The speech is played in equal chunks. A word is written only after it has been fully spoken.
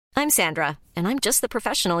I'm Sandra, and I'm just the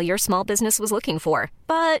professional your small business was looking for.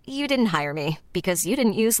 But you didn't hire me because you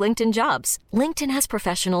didn't use LinkedIn Jobs. LinkedIn has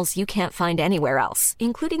professionals you can't find anywhere else,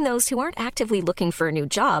 including those who aren't actively looking for a new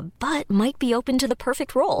job, but might be open to the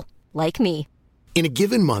perfect role, like me. In a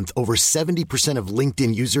given month, over 70% of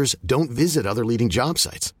LinkedIn users don't visit other leading job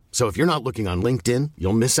sites. So if you're not looking on LinkedIn,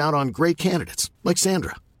 you'll miss out on great candidates like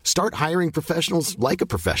Sandra. Start hiring professionals like a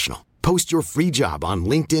professional. Post your free job on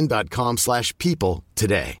linkedin.com/people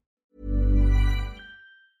today.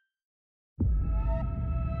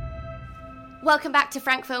 Welcome back to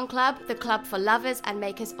Frank Film Club, the club for lovers and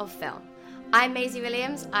makers of film. I'm Maisie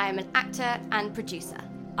Williams. I am an actor and producer.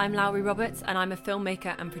 I'm Lowry Roberts, and I'm a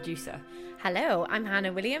filmmaker and producer. Hello, I'm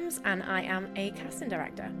Hannah Williams, and I am a casting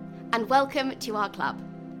director. And welcome to our club.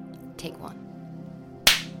 Take one.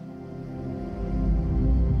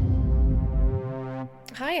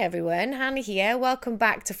 Hi everyone, Hannah here. Welcome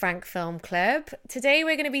back to Frank Film Club. Today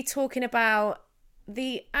we're going to be talking about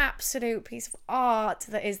the absolute piece of art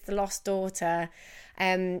that is The Lost Daughter.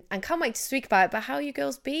 And can't wait to speak about it, but how you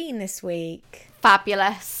girls been this week?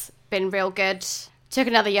 Fabulous. Been real good. Took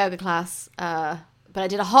another yoga class, but I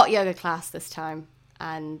did a hot yoga class this time,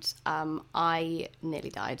 and I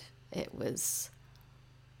nearly died. It was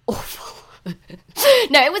awful.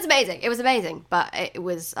 No, it was amazing. It was amazing, but it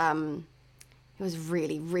was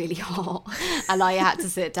really, really hot, and I had to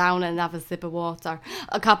sit down and have a sip of water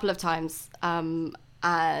a couple of times.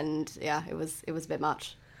 And yeah, it was a bit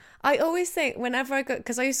much. I always think whenever I go,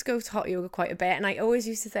 because I used to go to hot yoga quite a bit, and I always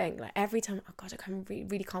used to think, like, every time, oh God,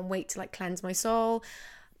 really can't wait to like cleanse my soul,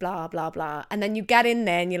 blah, blah, blah. And then you get in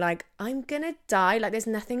there and you're like, I'm gonna die. Like, there's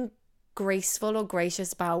nothing graceful or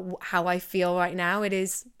gracious about how I feel right now. It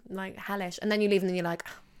is like hellish. And then you leave and then you're like,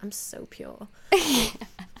 oh, I'm so pure.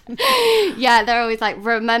 Yeah, they're always like,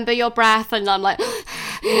 remember your breath, and I'm like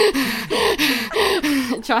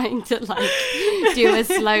trying to like do a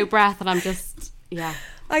slow breath, and I'm just, yeah.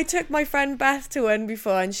 I took my friend Beth to one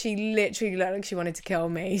before, and she literally looked like she wanted to kill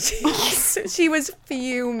me. She was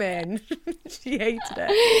fuming. She hated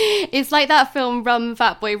it. It's like that film Run,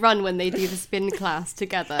 Fat Boy, Run, when they do the spin class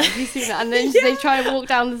together. Have you seen that? And then they try and walk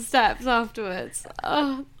down the steps afterwards.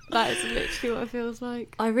 Oh, that is literally what it feels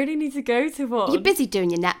like. I really need to go to one. You're busy doing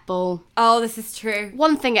your netball. Oh, this is true.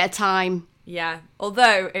 One thing at a time. Yeah,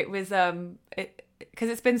 although it was, because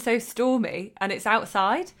it's been so stormy and it's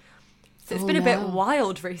outside, so it's been a bit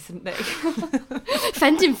wild recently.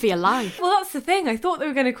 Fending for your life. Well, that's the thing. I thought they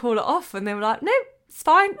were going to call it off, and they were like, no, it's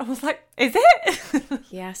fine. I was like, is it?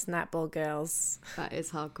 Yes, netball girls. That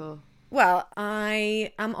is hardcore. Well,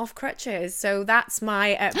 I am off crutches, so that's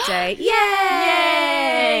my update.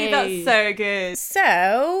 Yay! That's so good.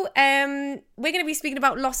 So, we're going to be speaking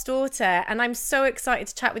about Lost Daughter, and I'm so excited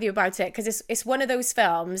to chat with you about it, because it's one of those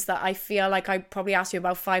films that I feel like I probably asked you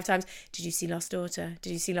about 5 times. Did you see Lost Daughter?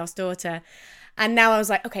 Did you see Lost Daughter? And now I was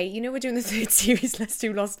like, okay, we're doing the 3rd series, let's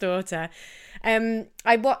do Lost Daughter.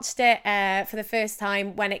 I watched it for the first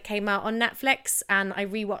time when it came out on Netflix, and I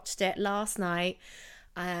rewatched it last night.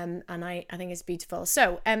 And I think it's beautiful.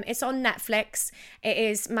 So it's on Netflix. It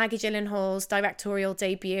is Maggie Gyllenhaal's directorial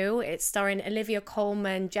debut. It's starring Olivia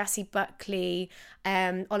Colman, Jessie Buckley,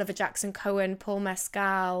 Oliver Jackson-Cohen, Paul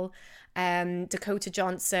Mescal, Dakota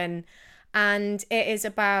Johnson. And it is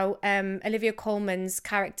about Olivia Colman's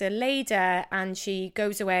character Leda, and she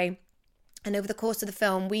goes away. And over the course of the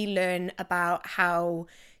film, we learn about how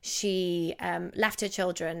she left her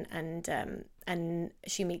children, and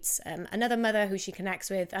she meets another mother who she connects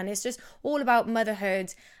with, and it's just all about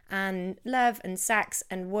motherhood and love and sex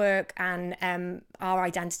and work and our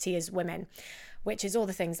identity as women, which is all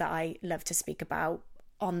the things that I love to speak about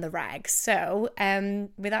on the reg. So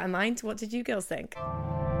with that in mind, what did you girls think?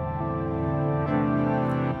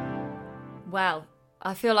 Well,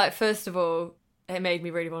 I feel like, first of all, it made me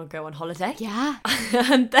really want to go on holiday. Yeah.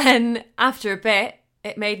 And then after a bit,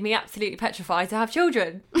 it made me absolutely petrified to have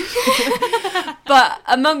children. But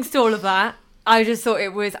amongst all of that, I just thought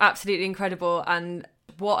it was absolutely incredible. And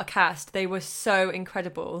what a cast. They were so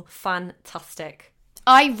incredible. Fantastic.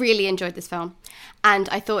 I really enjoyed this film, and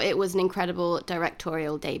I thought it was an incredible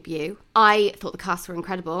directorial debut. I thought the cast were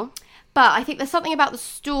incredible, but I think there's something about the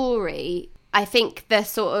story. I think the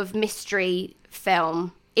sort of mystery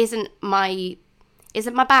film isn't my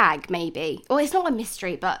bag, maybe. Or it's not a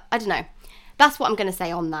mystery, but I don't know. That's what I'm going to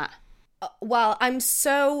say on that. Well, I'm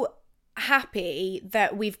so happy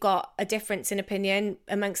that we've got a difference in opinion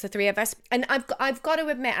amongst the three of us. And I've got to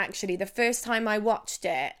admit, actually, the first time I watched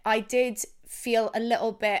it, I did feel a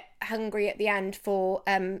little bit hungry at the end for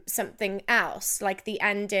something else. Like, the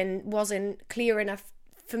ending wasn't clear enough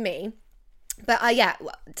for me. But yeah,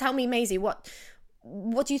 tell me, Maisie, what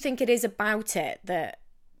what do you think it is about it that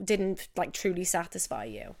didn't like truly satisfy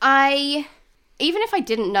you? Even if I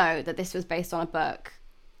didn't know that this was based on a book,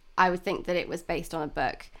 I would think that it was based on a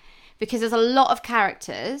book, because there's a lot of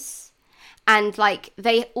characters and like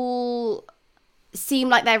they all seem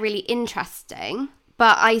like they're really interesting,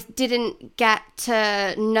 but I didn't get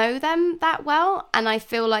to know them that well, and I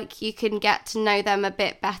feel like you can get to know them a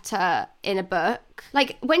bit better in a book.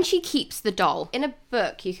 Like when she keeps the doll in a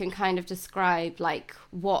book, you can kind of describe like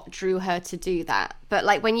what drew her to do that, but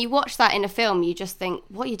like when you watch that in a film, you just think,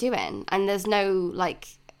 what are you doing? And there's no like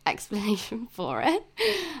explanation for it.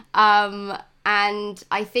 And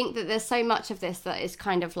I think that there's so much of this that is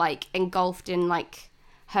kind of like engulfed in like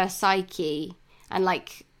her psyche and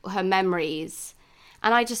like her memories.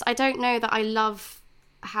 And I don't know that I love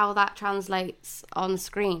how that translates on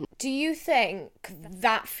screen. Do you think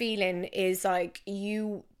that feeling is like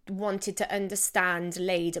you wanted to understand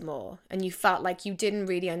Leda more and you felt like you didn't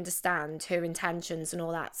really understand her intentions and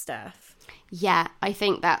all that stuff? Yeah, I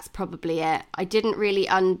think that's probably it. I didn't really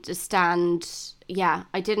understand. Yeah,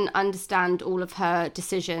 I didn't understand all of her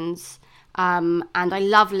decisions. And I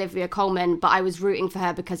love Olivia Colman, but I was rooting for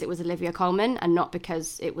her because it was Olivia Colman and not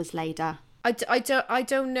because it was Leda. I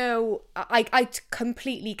don't know. I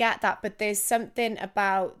completely get that, but there's something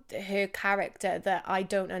about her character that I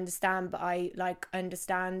don't understand, but I like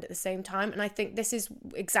understand at the same time. And I think this is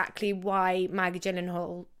exactly why Maggie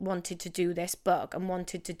Gyllenhaal wanted to do this book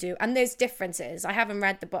and there's differences. I haven't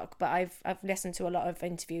read the book, but I've listened to a lot of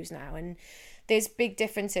interviews now, and there's big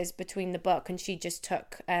differences between the book, and she just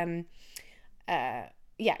took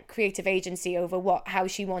creative agency over how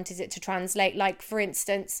she wanted it to translate. Like for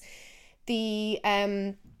instance, the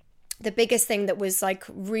biggest thing that was like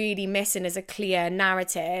really missing as a clear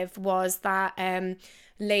narrative was that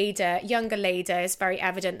younger Leda, is very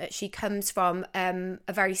evident that she comes from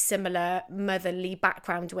a very similar motherly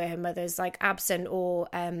background where her mother's like absent or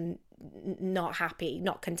not happy,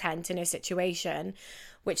 not content in her situation,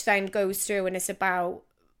 which then goes through and it's about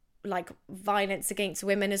like violence against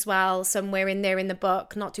women as well, somewhere in there in the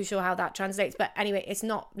book. Not too sure how that translates, but anyway, it's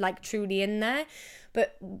not like truly in there.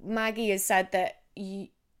 But Maggie has said that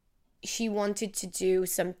she wanted to do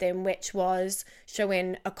something which was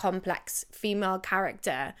showing a complex female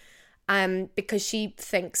character, because she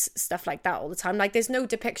thinks stuff like that all the time. Like there's no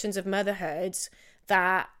depictions of motherhood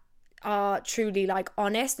that are truly like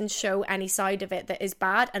honest and show any side of it that is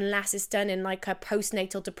bad, unless it's done in like a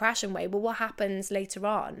postnatal depression way. Well, what happens later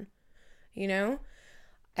on, you know?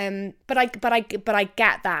 But I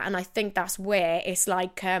get that, and I think that's where it's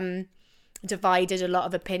like divided a lot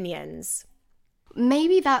of opinions.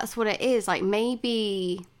 Maybe that's what it is. Like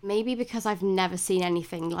maybe because I've never seen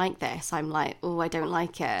anything like this, I'm like, oh, I don't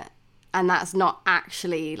like it, and that's not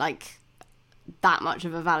actually like that much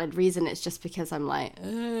of a valid reason. It's just because I'm like,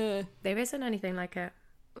 ugh. There isn't anything like it.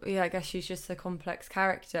 Yeah, I guess she's just a complex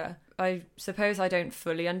character. I suppose I don't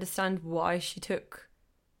fully understand why she took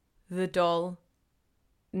the doll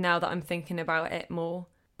now that I'm thinking about it more.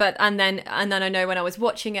 But and then I know when I was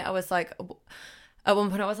watching it, I was like, at one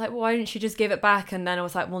point I was like, well, why didn't she just give it back? And then I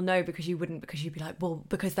was like, well, no, because you wouldn't, because you'd be like, well,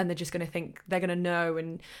 because then they're just going to think, they're going to know.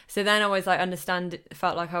 And so then I was like,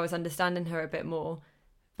 felt like I was understanding her a bit more.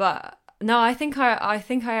 But no, I think I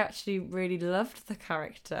actually really loved the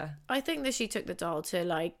character. I think that she took the doll to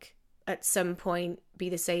like at some point be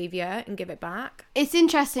the saviour and give it back. It's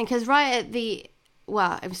interesting because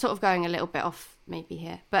I'm sort of going a little bit off maybe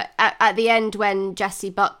here, but at the end when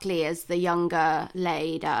Jessie Buckley as the younger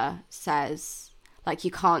Leda says, like,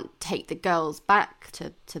 you can't take the girls back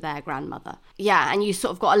to their grandmother. Yeah, and you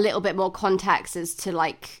sort of got a little bit more context as to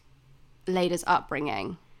like Leda's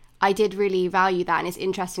upbringing. I did really value that, and it's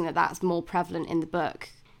interesting that that's more prevalent in the book,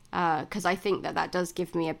 because I think that does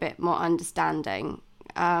give me a bit more understanding.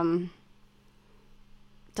 Doesn't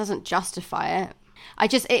justify it.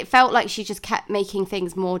 It felt like she just kept making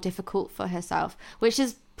things more difficult for herself, which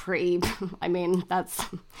is pretty, I mean,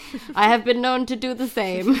 I have been known to do the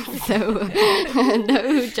same, so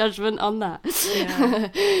no judgment on that. Yeah.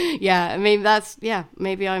 Yeah, I mean,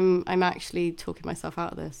 maybe I'm actually talking myself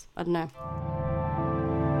out of this. I don't know.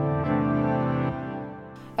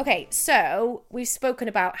 Okay, so we've spoken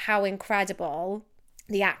about how incredible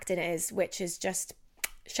the acting is, which is just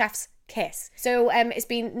chef's kiss. So it's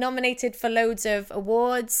been nominated for loads of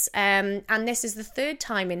awards, and this is the third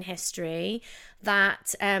time in history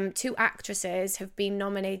that two actresses have been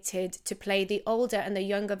nominated to play the older and the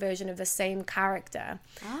younger version of the same character.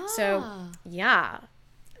 So yeah,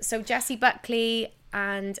 so Jessie Buckley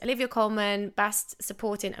and Olivia Colman, Best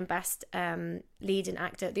Supporting and Best Leading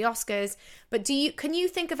Actor at the Oscars. But can you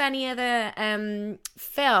think of any other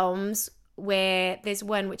films where there's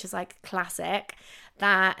one which is like classic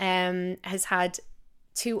that has had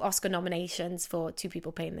 2 Oscar nominations for 2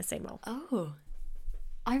 people playing the same role. Oh,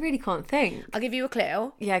 I really can't think. I'll give you a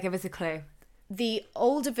clue. Yeah, give us a clue. The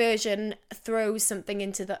older version throws something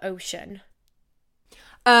into the ocean.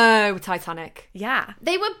 Oh, Titanic. Yeah.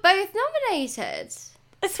 They were both nominated.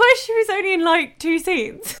 I swear she was only in like 2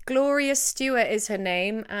 scenes. Gloria Stewart is her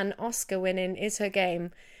name, and Oscar winning is her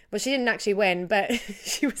game. Well, she didn't actually win, but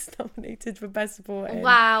she was nominated for Best Supporting.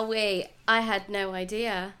 Wowee. I had no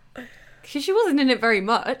idea. She wasn't in it very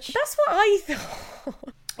much. That's what I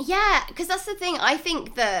thought. Yeah, because that's the thing. I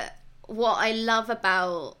think that what I love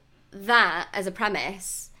about that as a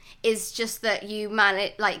premise is just that you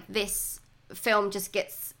manage, like, this film just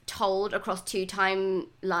gets told across 2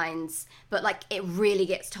 timelines, but like it really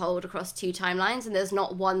gets told across 2 timelines, and there's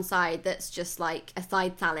not one side that's just like a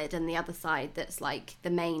side salad and the other side that's like the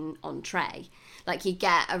main entree. Like, you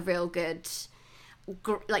get a real good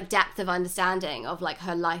like depth of understanding of like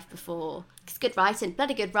her life before. It's good writing,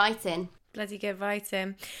 bloody good writing. Bloody good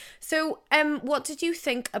writing. So, what did you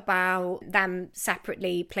think about them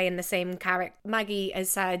separately playing the same character? Maggie has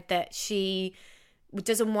said that she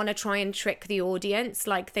doesn't want to try and trick the audience,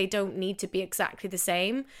 like they don't need to be exactly the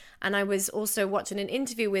same. And I was also watching an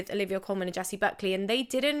interview with Olivia Colman and Jessie Buckley, and they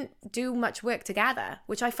didn't do much work together,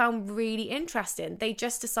 which I found really interesting. They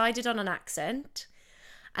just decided on an accent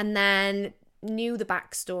and then knew the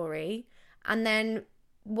backstory and then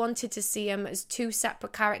wanted to see them as 2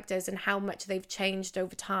 separate characters and how much they've changed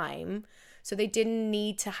over time. So they didn't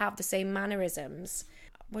need to have the same mannerisms.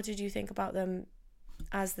 What did you think about them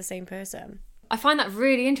as the same person? I find that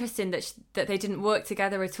really interesting that they didn't work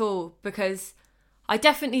together at all, because I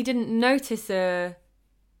definitely didn't notice it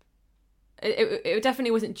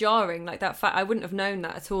definitely wasn't jarring, like that fact. I wouldn't have known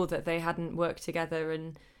that at all, that they hadn't worked together,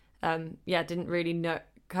 and didn't really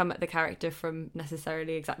come at the character from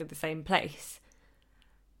necessarily exactly the same place.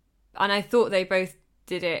 And I thought they both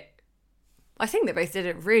did it. I think they both did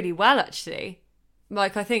it really well, actually.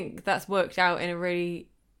 Like, I think that's worked out in a really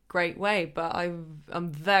great way, but I'm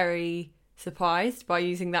very surprised by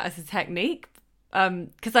using that as a technique,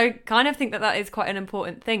 because I kind of think that is quite an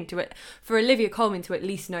important thing to it, for Olivia Colman to at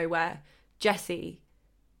least know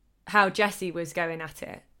how Jessie was going at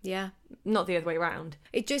it. Yeah, not the other way around.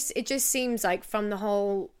 It just seems like from the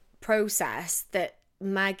whole process that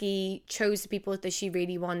Maggie chose the people that she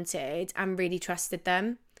really wanted and really trusted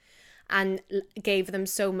them and gave them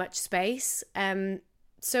so much space.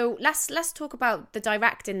 So let's talk about the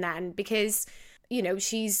directing then, because you know,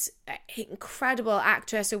 she's an incredible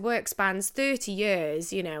actress. Her work spans 30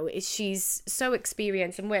 years, you know, she's so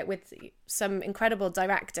experienced and worked with some incredible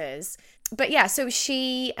directors. But yeah, so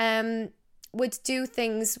she would do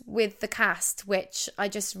things with the cast, which I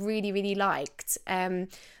just really, really liked.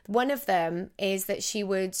 One of them is that she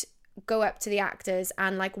would go up to the actors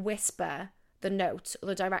and like whisper the note or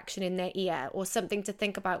the direction in their ear, or something to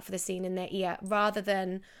think about for the scene in their ear, rather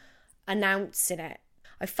than announcing it.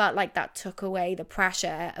 I felt like that took away the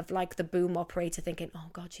pressure of like the boom operator thinking, oh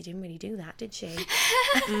God, she didn't really do that, did she?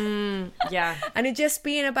 Yeah. And it just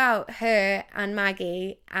being about her and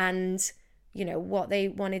Maggie and, you know, what they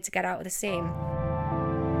wanted to get out of the scene.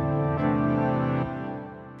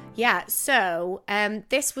 Yeah, so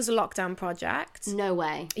this was a lockdown project. No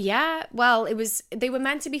way. Yeah, well, they were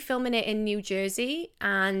meant to be filming it in New Jersey,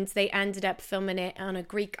 and they ended up filming it on a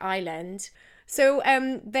Greek island. So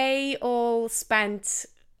they all spent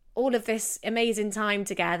all of this amazing time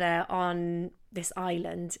together on this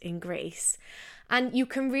island in Greece. And you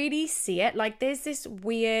can really see it. Like, there's this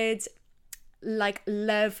weird, like,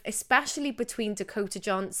 love, especially between Dakota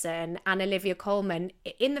Johnson and Olivia Colman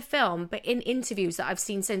in the film, but in interviews that I've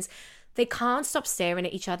seen since, they can't stop staring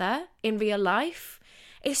at each other in real life.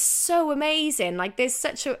 It's so amazing. Like, there's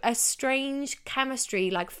such a strange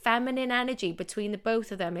chemistry, like feminine energy between the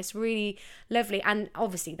both of them. It's really lovely. And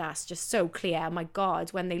obviously that's just so clear, my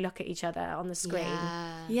God, when they look at each other on the screen.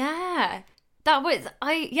 Yeah. That was,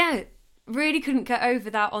 really couldn't get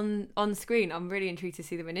over that on screen. I'm really intrigued to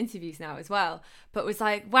see them in interviews now as well. But it was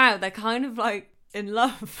like, wow, they're kind of like in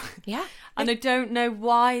love. Yeah. And I don't know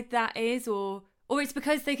why that is, or it's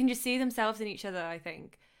because they can just see themselves in each other, I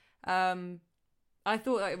think. I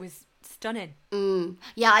thought that it was stunning.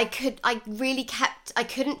 Yeah, I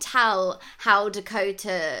couldn't tell how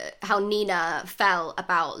Nina felt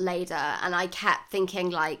about Leda, and I kept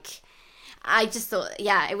thinking, like, I just thought,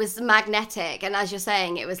 yeah, it was magnetic. And as you're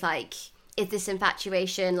saying, it was like, is this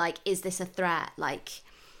infatuation? Like, is this a threat? Like,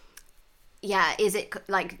 yeah, is it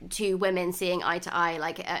like two women seeing eye to eye,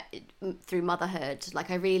 like through motherhood? Like,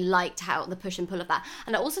 I really liked how the push and pull of that.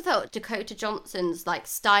 And I also thought Dakota Johnson's like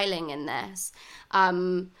styling in this,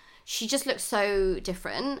 she just looks so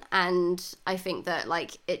different. And I think that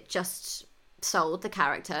like it just sold the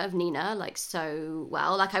character of Nina like so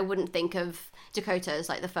well. Like, I wouldn't think of Dakota as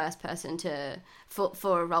like the first person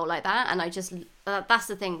for a role like that. And I just that's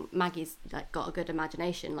the thing, Maggie's like got a good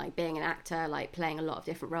imagination, like being an actor, like playing a lot of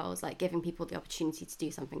different roles, like giving people the opportunity to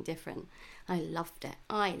do something different. I loved it.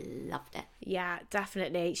 Yeah,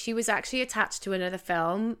 definitely. She was actually attached to another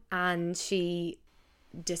film, and she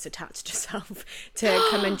disattached herself to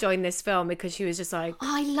come and join this film because she was just like,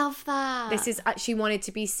 oh, I love that. She wanted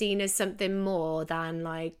to be seen as something more than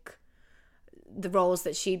like the roles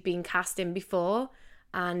that she'd been cast in before.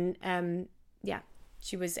 And yeah,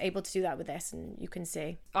 she was able to do that with this, and you can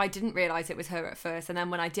see. I didn't realise it was her at first, and then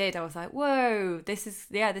when I did, I was like, whoa, this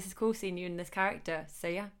is cool seeing you in this character. So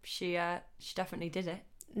yeah, she definitely did it.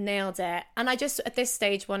 Nailed it. And I just at this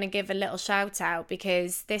stage want to give a little shout out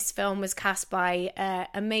because this film was cast by an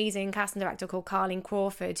amazing casting director called Carleen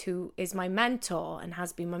Crawford, who is my mentor and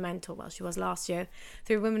has been my mentor, well, she was last year,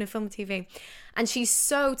 through Women in Film TV. And she's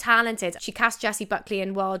so talented. She cast Jessie Buckley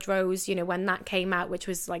in Wild Rose, you know, when that came out, which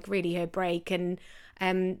was like really her break. And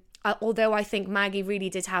although I think Maggie really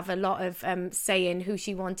did have a lot of say in who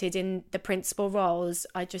she wanted in the principal roles,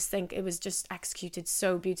 I just think it was just executed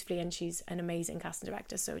so beautifully, and she's an amazing casting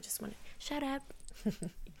director. So I just want to shout out.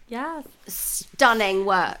 Yeah. Stunning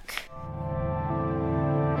work.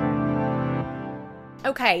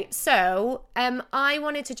 Okay, so I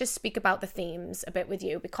wanted to just speak about the themes a bit with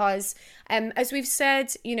you because, as we've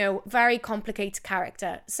said, you know, very complicated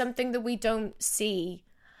character, something that we don't see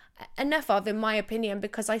enough of, in my opinion,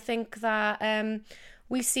 because I think that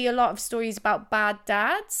we see a lot of stories about bad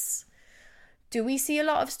dads. Do we see a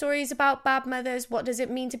lot of stories about bad mothers? What does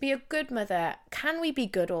it mean to be a good mother? Can we be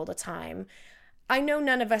good all the time? I know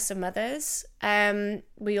none of us are mothers.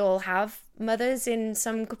 We all have mothers in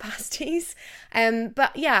some capacities.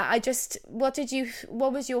 But yeah, what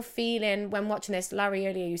was your feeling when watching this? Larry,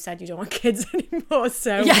 earlier you said you don't want kids anymore,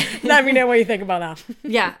 so yeah. Let me know what you think about that.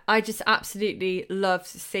 Yeah, I just absolutely loved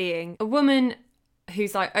seeing a woman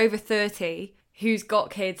who's like over 30, who's got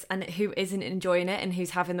kids and who isn't enjoying it and who's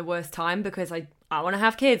having the worst time because I want to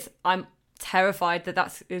have kids. I'm terrified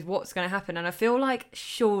that is what's going to happen. And I feel like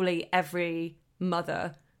surely every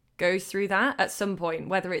mother goes through that at some point,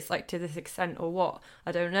 whether it's like to this extent or what,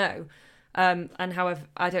 I don't know. And however,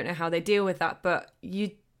 I don't know how they deal with that, but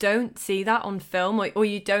you don't see that on film, or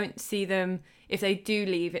you don't see them, if they do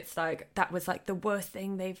leave, it's like, that was like the worst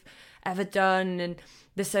thing they've ever done and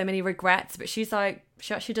there's so many regrets. But she's like,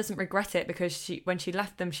 she actually doesn't regret it because when she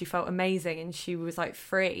left them, she felt amazing and she was like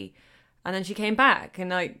free. And then she came back, and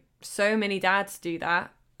like so many dads do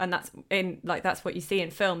that. And that's what you see in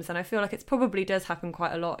films. And I feel like it probably does happen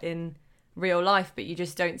quite a lot in real life, but you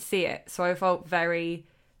just don't see it. So I felt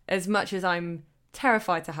as much as I'm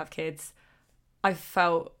terrified to have kids, it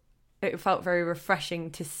felt very refreshing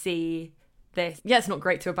to see this. Yeah, it's not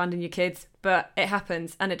great to abandon your kids, but it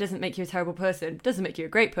happens, and it doesn't make you a terrible person. It doesn't make you a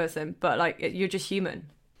great person, but like you're just human.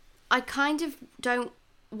 I kind of don't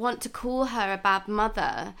want to call her a bad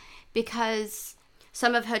mother because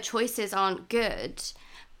some of her choices aren't good.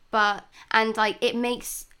 And like it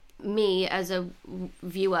makes me as a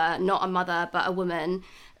viewer, not a mother but a woman,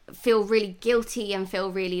 feel really guilty and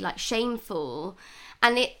feel really like shameful.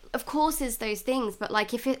 And it of course is those things, but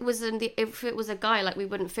like if it was a guy, like we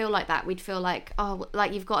wouldn't feel like that. We'd feel like, oh,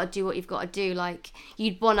 like you've got to do what you've got to do. Like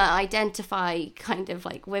you'd want to identify kind of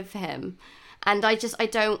like with him. And I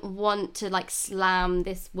don't want to like slam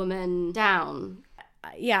this woman down.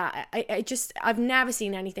 Yeah, I've never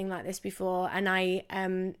seen anything like this before.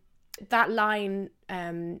 And that line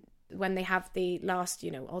when they have the last, you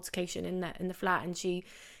know, altercation in the flat, and she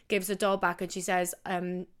gives the doll back and she says,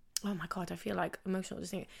 oh my God, I feel like emotional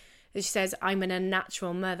just thinking. She says, I'm an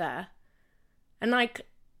unnatural mother. And like,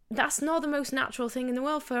 that's not the most natural thing in the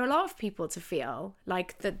world for a lot of people to feel,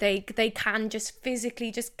 like that they can just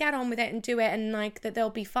physically just get on with it and do it, and like that they'll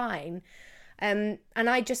be fine. And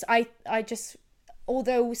I just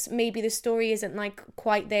although maybe the story isn't like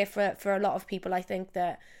quite there for a lot of people, I think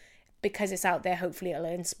that because it's out there, hopefully it'll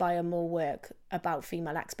inspire more work about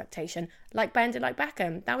female expectation. Like Bend It Like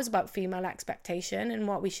Beckham, that was about female expectation and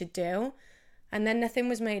what we should do. And then nothing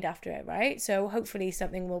was made after it, right? So hopefully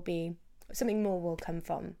something more will come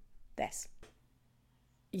from this.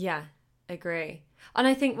 Yeah, agree. And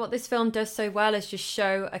I think what this film does so well is just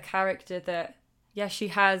show a character that, yeah, she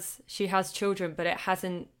has children, but it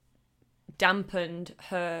hasn't dampened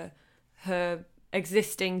her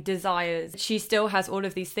existing desires. She still has all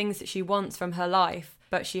of these things that she wants from her life,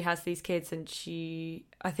 but she has these kids, and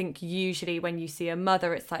I think usually when you see a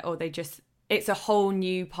mother, it's like, it's a whole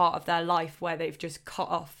new part of their life where they've just cut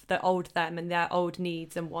off the old them and their old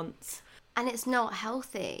needs and wants. And it's not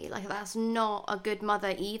healthy. Like, that's not a good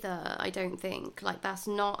mother either, I don't think. Like, that's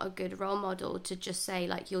not a good role model to just say,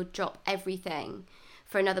 like, you'll drop everything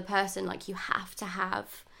for another person. Like, you have to have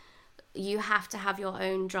your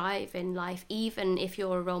own drive in life, even if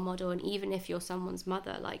you're a role model and even if you're someone's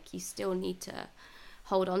mother. Like, you still need to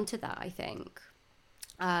hold on to that, I think.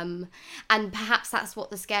 And perhaps that's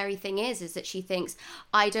what the scary thing is that she thinks,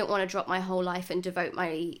 I don't want to drop my whole life and devote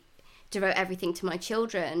everything to my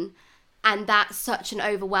children. And that's such an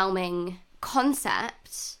overwhelming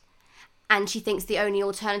concept. And she thinks the only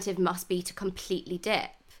alternative must be to completely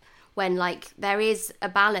dip, when, like, there is a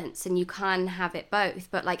balance and you can have it both.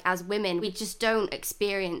 But, like, as women, we just don't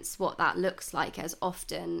experience what that looks like as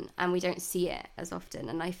often, and we don't see it as often.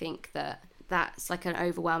 And I think that that's like an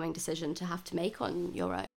overwhelming decision to have to make on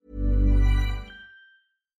your own.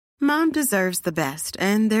 Mom deserves the best,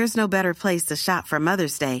 and there's no better place to shop for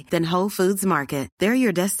Mother's Day than Whole Foods Market. They're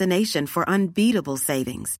your destination for unbeatable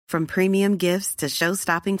savings, from premium gifts to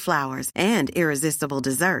show-stopping flowers and irresistible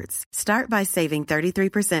desserts. Start by saving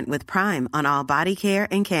 33% with Prime on all body care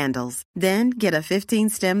and candles. Then get a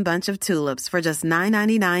 15-stem bunch of tulips for just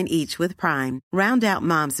 $9.99 each with Prime. Round out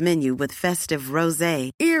Mom's menu with festive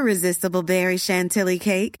rosé, irresistible berry chantilly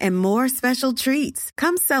cake, and more special treats.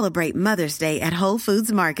 Come celebrate Mother's Day at Whole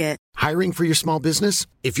Foods Market. Hiring for your small business?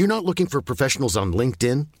 If you're not looking for professionals on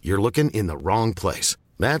LinkedIn, you're looking in the wrong place.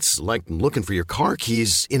 That's like looking for your car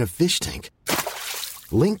keys in a fish tank.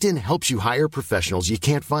 LinkedIn helps you hire professionals you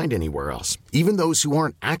can't find anywhere else, even those who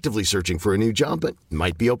aren't actively searching for a new job but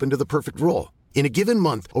might be open to the perfect role. In a given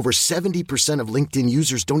month, over 70% of LinkedIn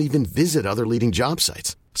users don't even visit other leading job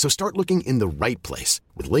sites. So start looking in the right place.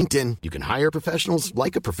 With LinkedIn, you can hire professionals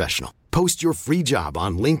like a professional. Post your free job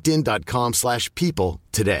on linkedin.com/people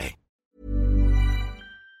today.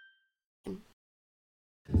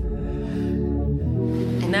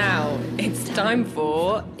 Now it's time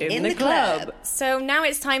for In the Club. So now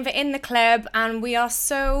it's time for In the Club, and we are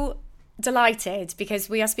so delighted because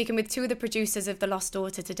we are speaking with two of the producers of The Lost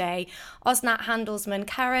Daughter today, Osnat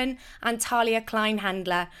Handelsman-Keren and Talia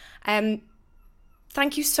Kleinhendler.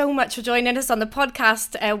 Thank you so much for joining us on the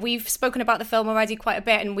podcast. We've spoken about the film already quite a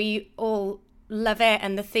bit, and we all love it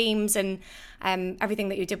and the themes and everything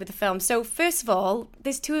that you did with the film. So first of all,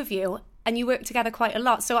 there's two of you, and you work together quite a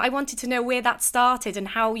lot. So I wanted to know where that started and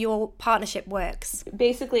how your partnership works.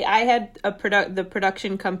 Basically, I had the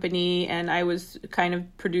production company, and I was kind of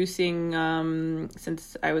producing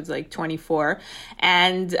since I was like 24,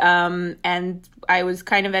 and I was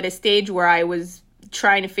kind of at a stage where I was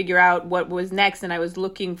trying to figure out what was next, and I was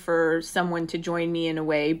looking for someone to join me in a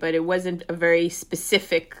way, but it wasn't a very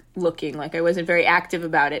specific looking, like I wasn't very active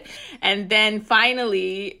about it. And then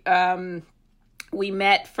finally, we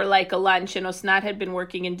met for like a lunch, and Osnat had been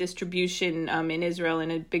working in distribution in Israel in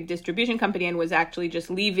a big distribution company and was actually just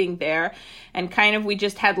leaving there. And kind of we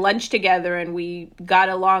just had lunch together, and we got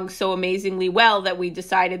along so amazingly well that we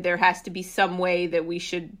decided there has to be some way that we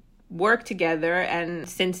should work together. And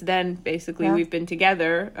since then, basically, we've been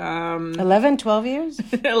together. 12 years?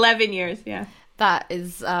 11 years, yeah. That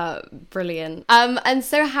is brilliant. And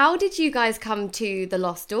so how did you guys come to The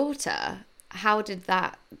Lost Daughter? How did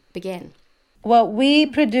that begin? Well, we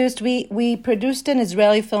produced an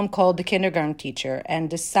Israeli film called The Kindergarten Teacher, and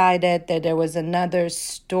decided that there was another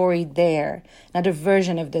story there, another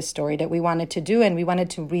version of this story that we wanted to do, and we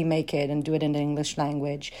wanted to remake it and do it in the English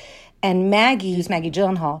language. And Maggie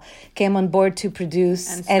Gyllenhaal, came on board to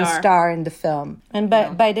produce and star in the film. And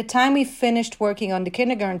by the time we finished working on The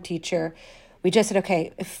Kindergarten Teacher, we just said,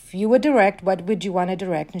 okay, if you would direct, what would you want to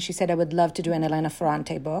direct? And she said, I would love to do an Elena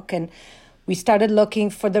Ferrante book. And we started looking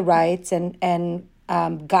for the rights and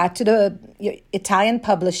got to the Italian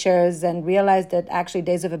publishers and realized that actually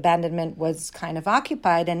Days of Abandonment was kind of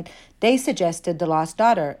occupied. And they suggested The Lost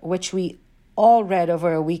Daughter, which we all read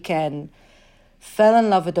over a weekend, fell in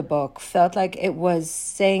love with the book, felt like it was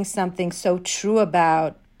saying something so true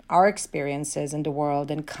about our experiences in the world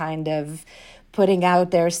and kind of putting out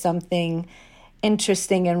there something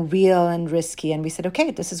interesting and real and risky. And we said, okay,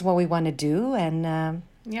 this is what we want to do. And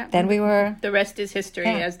then we were... The rest is history,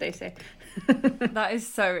 as they say. That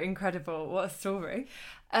is so incredible. What a story.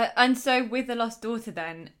 And so with The Lost Daughter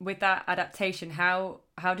then, with that adaptation, how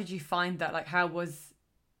did you find that? Like,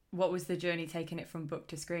 what was the journey taking it from book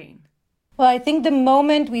to screen? Well, I think the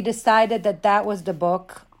moment we decided that was the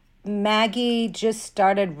book, Maggie just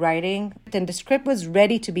started writing, and the script was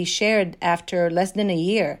ready to be shared after less than a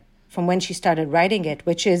year from when she started writing it,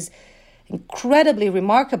 which is incredibly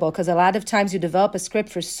remarkable because a lot of times you develop a script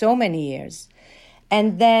for so many years.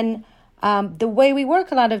 And then the way we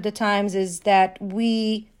work a lot of the times is that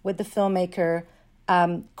we, with the filmmaker,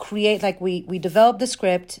 create, like we develop the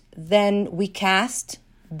script, then we cast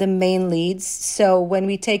the main leads. So when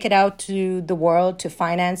we take it out to the world to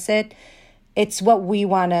finance it, it's what we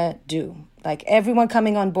want to do. Like everyone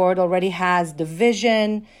coming on board already has the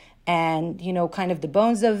vision and, you know, kind of the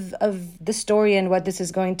bones of the story and what this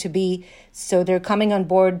is going to be. So they're coming on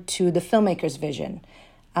board to the filmmaker's vision.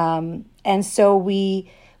 And so we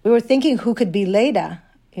were thinking who could be Leda,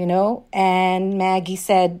 you know, and Maggie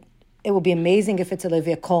said, it will be amazing if it's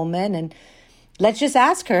Olivia Colman, and let's just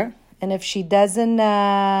ask her. And if she doesn't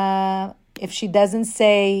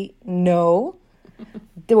say no,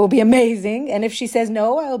 it will be amazing. And if she says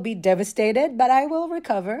no, I'll be devastated, but I will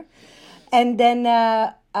recover. And then,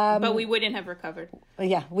 but we wouldn't have recovered.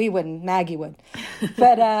 Yeah, we wouldn't. Maggie would.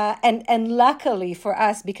 But and luckily for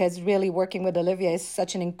us, because really working with Olivia is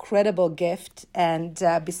such an incredible gift. And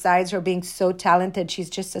besides her being so talented, she's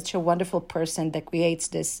just such a wonderful person that creates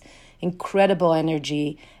this incredible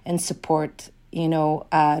energy and support, you know,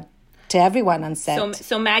 to everyone on set.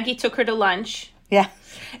 So Maggie took her to lunch. Yeah.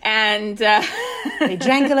 And they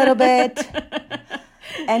drank a little bit.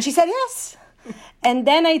 And she said yes. And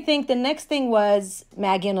then I think the next thing was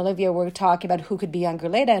Maggie and Olivia were talking about who could be younger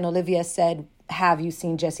Leda. And Olivia said, have you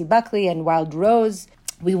seen Jessie Buckley and Wild Rose?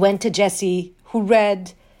 We went to Jessie, who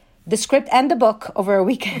read the script and the book over a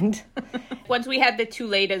weekend. Once we had the two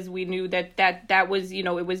Ledas, we knew that was, you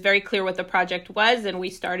know, it was very clear what the project was, and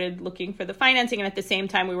we started looking for the financing. And at the same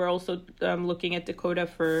time, we were also looking at Dakota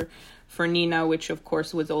for Nina, which of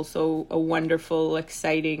course was also a wonderful,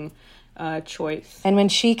 exciting choice. And when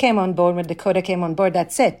she came on board, when Dakota came on board,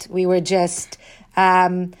 that's it. We were just,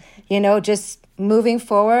 just moving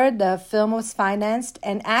forward. The film was financed,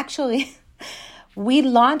 and actually, we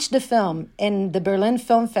launched the film in the Berlin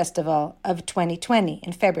Film Festival of 2020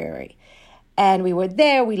 in February. And we were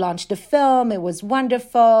there. We launched the film. It was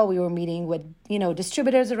wonderful. We were meeting with, you know,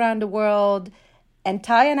 distributors around the world. And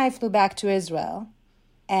Talia and I flew back to Israel.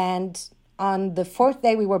 And on the fourth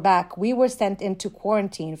day we were back, we were sent into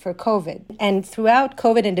quarantine for COVID. And throughout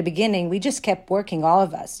COVID in the beginning, we just kept working, all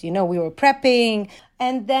of us. You know, we were prepping.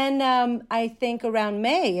 And then I think around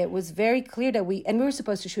May, it was very clear that we were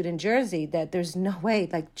supposed to shoot in Jersey, that there's no way,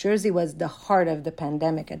 like Jersey was the heart of the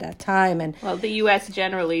pandemic at that time. And well, the U.S.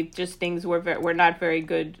 generally, just things were not very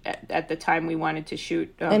good at the time we wanted to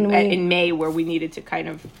shoot in May, where we needed to kind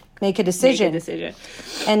of make a decision.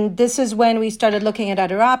 And this is when we started looking at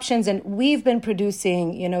other options. And we've been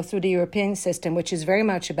producing, you know, through the European system, which is very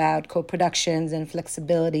much about co-productions and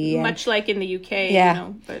flexibility. Much like in the UK, yeah. You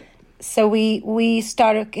know, but... So we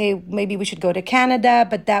started, okay, maybe we should go to Canada,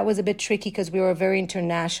 but that was a bit tricky because we were a very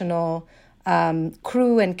international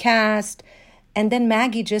crew and cast. And then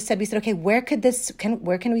Maggie just said, we said, okay, where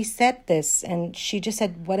can we set this? And she just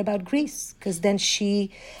said, what about Greece? Because then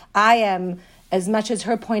I am, as much as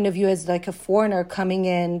her point of view as like a foreigner coming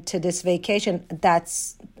in to this vacation,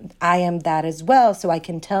 I am that as well. So I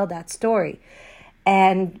can tell that story.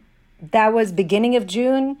 And that was beginning of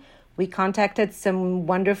June. We contacted some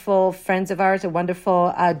wonderful friends of ours, a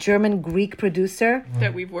wonderful German-Greek producer.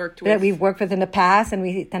 That we've worked with in the past. And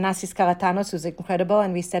Thanasis Karatanos, who's incredible.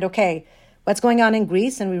 And we said, okay, what's going on in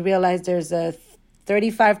Greece? And we realized there's a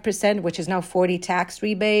 35%, which is now 40 tax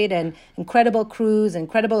rebate, and incredible crews,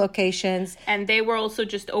 incredible locations. And they were also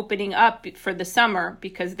just opening up for the summer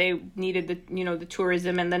because they needed the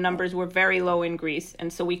tourism, and the numbers were very low in Greece.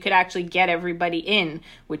 And so we could actually get everybody in,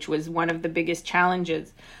 which was one of the biggest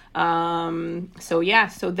challenges.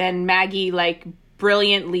 So then Maggie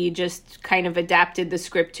brilliantly just kind of adapted the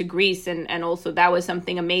script to Greece, and also that was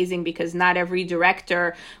something amazing because not every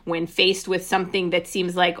director, when faced with something that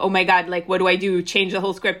seems like, oh my God, what do I do? Change the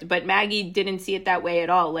whole script. But Maggie didn't see it that way at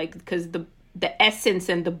all, because the essence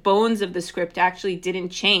and the bones of the script actually didn't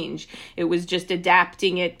change. It was just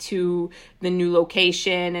adapting it to the new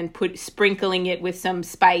location and sprinkling it with some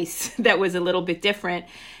spice that was a little bit different.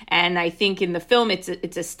 And I think in the film, it's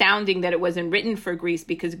astounding that it wasn't written for Greece,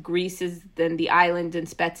 because Greece is then the island, and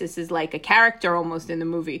Spetsis is like a character almost in the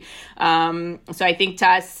movie. So I think to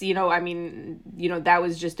us, that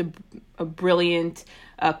was just a brilliant,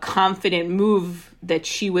 confident move that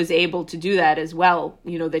she was able to do that as well.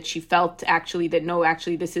 That she felt actually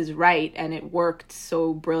this is right, and it worked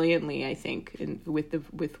so brilliantly. I think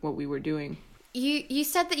with what we were doing. You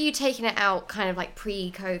said that you'd taken it out kind of like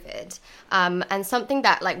pre-COVID, and something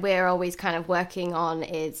that like we're always kind of working on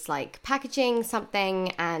is like packaging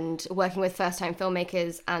something and working with first-time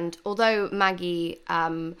filmmakers. And although Maggie,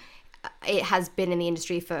 it has been in the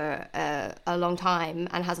industry for a long time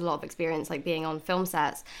and has a lot of experience like being on film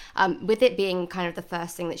sets, with it being kind of the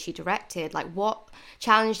first thing that she directed, like what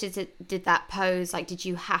challenge did that pose? Like, did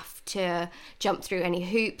you have to jump through any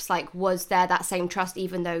hoops? Like, was there that same trust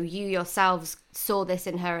even though you yourselves saw this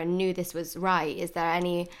in her and knew this was right? Is there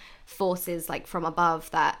any forces like from above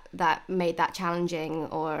that made that challenging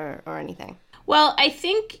or anything? Well, I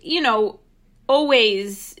think,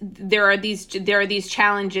 always there are these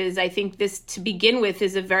challenges. I think this, to begin with,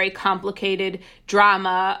 is a very complicated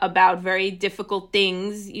drama about very difficult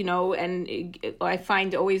things, and I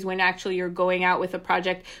find always when actually you're going out with a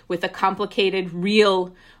project with a complicated,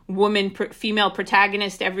 real female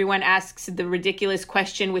protagonist, everyone asks the ridiculous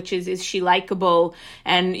question, which is she likable?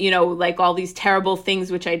 And, like all these terrible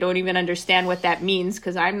things, which I don't even understand what that means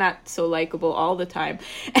because I'm not so likable all the time.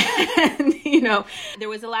 And, there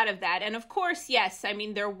was a lot of that. And of course, yes, I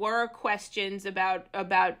mean, there were questions about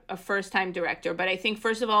a first-time director. But I think,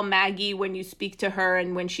 first of all, Maggie, when you speak to her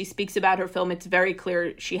and when she speaks about her film, it's very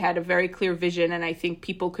clear. She had a very clear vision. And I think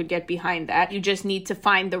people could get behind that. You just need to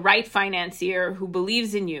find the right financier who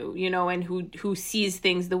believes in you, and who sees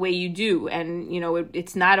things the way you do. And,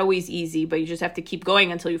 it's not always easy, but you just have to keep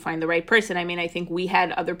going until you find the right person. I mean, I think we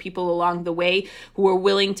had other people along the way who were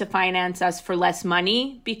willing to finance us for less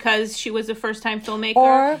money because she was a first-time filmmaker.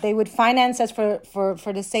 Or they would finance us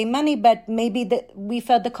for the same money, but maybe we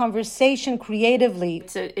felt the conversation creatively.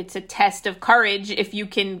 It's a test of courage if you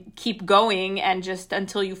can keep going and just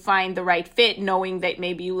until you find the right fit, knowing that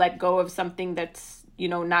maybe you let go of something that's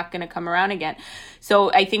not going to come around again.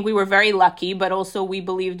 So I think we were very lucky, but also we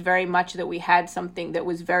believed very much that we had something that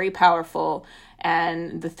was very powerful.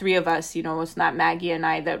 And the three of us, Osnat, Maggie, and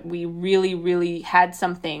I, that we really, really had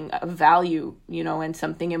something of value, and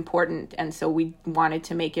something important. And so we wanted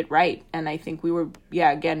to make it right. And I think we were,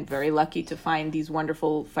 again, very lucky to find these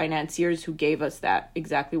wonderful financiers who gave us that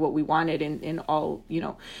exactly what we wanted in all,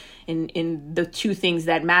 in the two things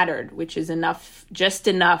that mattered, which is just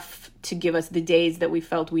enough to give us the days that we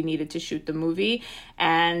felt we needed to shoot the movie,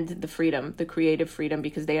 and the freedom, the creative freedom,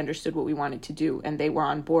 because they understood what we wanted to do and they were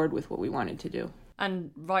on board with what we wanted to do. And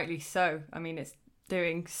rightly so. I mean, it's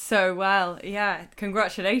doing so well. Yeah,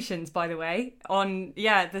 congratulations, by the way, on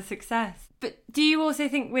the success. But do you also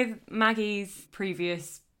think with Maggie's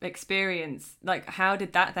previous experience, like how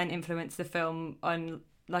did that then influence the film on,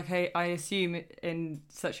 like I assume in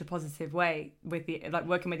such a positive way with the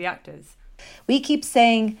working with the actors? We keep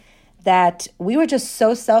saying that we were just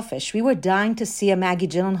so selfish. We were dying to see a Maggie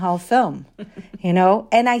Gyllenhaal film,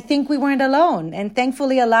 and I think we weren't alone. And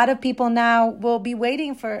thankfully, a lot of people now will be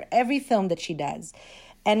waiting for every film that she does.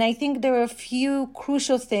 And I think there are a few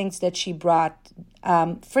crucial things that she brought.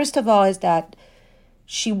 First of all, is that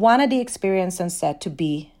she wanted the experience on set to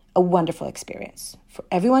be a wonderful experience, for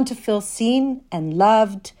everyone to feel seen and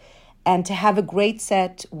loved, and to have a great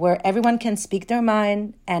set where everyone can speak their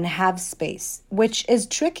mind and have space, which is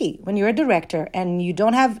tricky when you're a director and you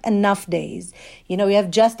don't have enough days. You have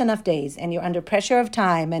just enough days and you're under pressure of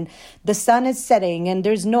time and the sun is setting and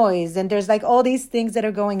there's noise and there's like all these things that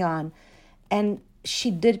are going on. And she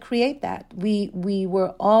did create that. We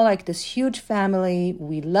were all like this huge family.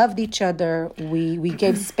 We loved each other. We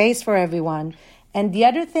gave space for everyone. And the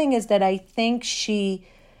other thing is that I think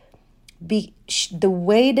the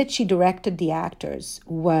way that she directed the actors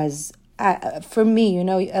was, for me,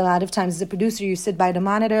 a lot of times as a producer, you sit by the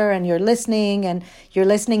monitor and you're listening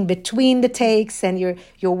between the takes and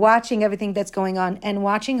you're watching everything that's going on. And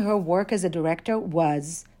watching her work as a director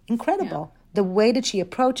was incredible. Yeah. The way that she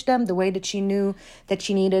approached them, the way that she knew that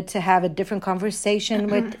she needed to have a different conversation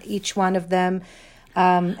with each one of them,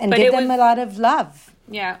 and give them a lot of love.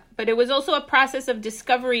 Yeah, but it was also a process of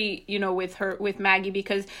discovery, with Maggie,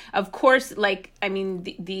 because of course,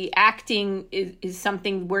 the acting is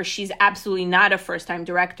something where she's absolutely not a first-time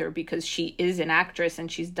director because she is an actress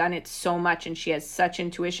and she's done it so much and she has such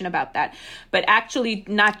intuition about that. But actually,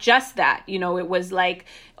 not just that, it was like,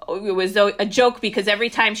 it was a joke because every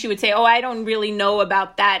time she would say, I don't really know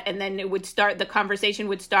about that. And then the conversation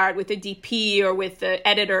would start with a DP or with the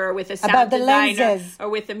editor or with a sound designer or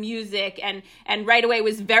with the music. And right away it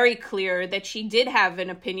was very clear that she did have an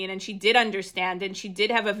opinion and she did understand and she did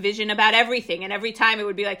have a vision about everything. And every time it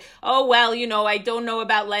would be like, I don't know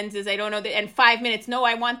about lenses. I don't know that. And 5 minutes, no,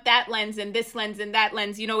 I want that lens and this lens and that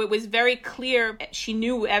lens. It was very clear. She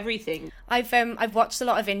knew everything. I've watched a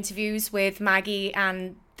lot of interviews with Maggie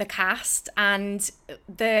and the cast, and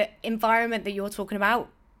the environment that you're talking about,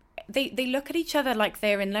 they look at each other like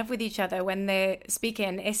they're in love with each other when they're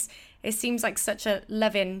speaking. It seems like such a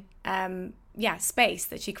loving space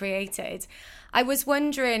that she created. I was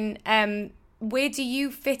wondering, where do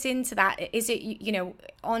you fit into that? Is it,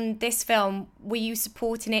 on this film, were you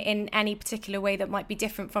supporting it in any particular way that might be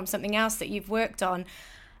different from something else that you've worked on?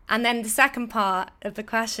 And then the second part of the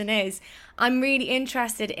question is, I'm really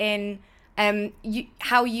interested in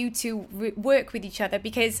how you two work with each other,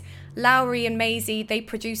 because Lowry and Maisie, they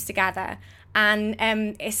produce together, and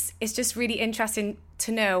it's just really interesting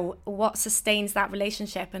to know what sustains that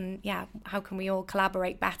relationship, and how can we all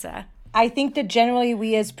collaborate better? I think that generally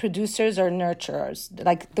we as producers are nurturers.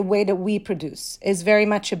 Like the way that we produce is very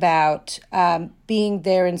much about being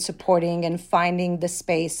there and supporting and finding the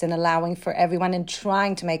space and allowing for everyone and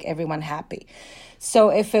trying to make everyone happy. So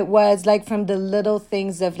if it was like from the little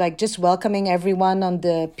things of like just welcoming everyone on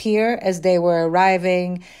the pier as they were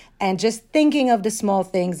arriving and just thinking of the small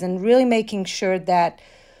things and really making sure that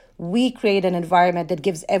we create an environment that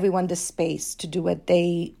gives everyone the space to do what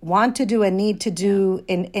they want to do and need to do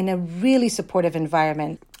in a really supportive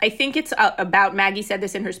environment. I think it's about, Maggie said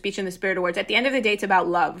this in her speech in the Spirit Awards, at the end of the day, it's about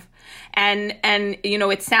love. And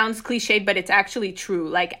it sounds cliched, but it's actually true.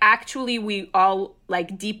 Like, actually, we all,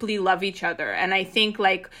 like, deeply love each other. And I think,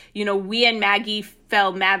 like, we and Maggie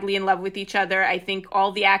fell madly in love with each other. I think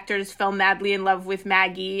all the actors fell madly in love with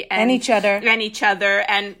Maggie. And each other.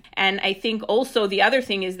 And I think also the other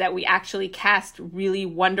thing is that we actually cast really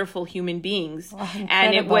wonderful human beings. Oh,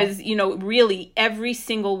 and it was, really every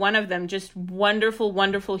single one of them, just wonderful,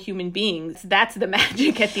 wonderful human beings. That's the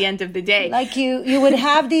magic at the end of the day. Like you would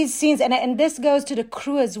have these scenes, and this goes to the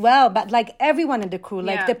crew as well, but like everyone in the crew,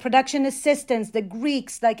 like the production assistants, the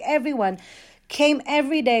Greeks, like everyone came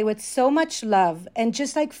every day with so much love and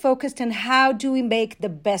just like focused on how do we make the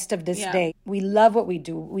best of this day. We love what we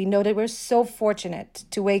do. We know that we're so fortunate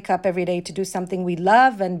to wake up every day to do something we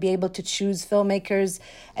love and be able to choose filmmakers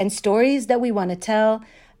and stories that we want to tell.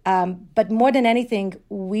 But more than anything,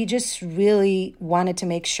 we just really wanted to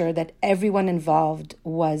make sure that everyone involved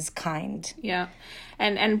was kind. Yeah.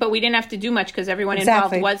 But we didn't have to do much because everyone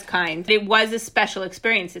involved was kind. It was a special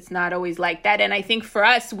experience. It's not always like that. And I think for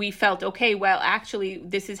us, we felt, okay, well, actually,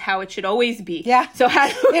 this is how it should always be. Yeah. So how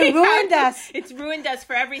do we... It ruined us. It's ruined us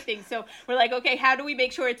for everything. So we're like, okay, how do we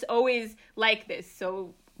make sure it's always like this?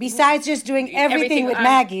 So besides just doing everything with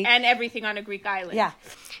Maggie. And everything on a Greek island. Yeah.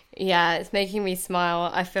 Yeah, it's making me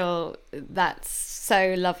smile. I feel that's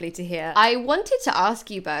so lovely to hear. I wanted to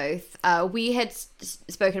ask you both. We had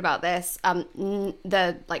spoken about this.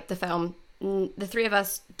 The film. The three of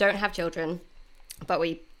us don't have children, but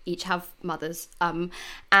we each have mothers.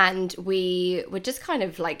 And we were just kind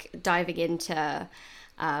of like diving into,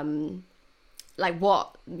 like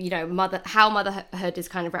what how motherhood is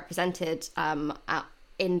kind of represented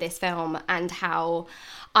in this film, and how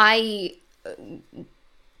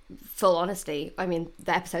full honesty, I mean,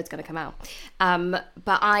 the episode's going to come out,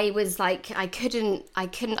 but I was like, I couldn't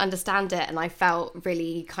understand it, and I felt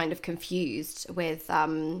really kind of confused with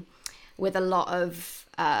a lot of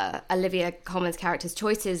Olivia Colman's character's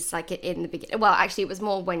choices, like in the beginning. Well, actually, it was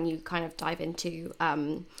more when you kind of dive into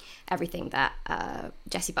everything that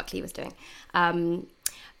Jessie Buckley was doing.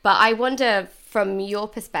 But I wonder, from your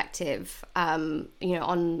perspective, on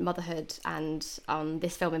motherhood and on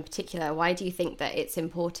this film in particular, why do you think that it's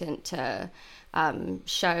important to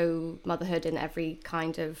show motherhood in every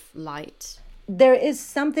kind of light? There is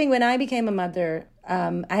something, when I became a mother,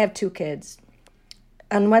 I have two kids.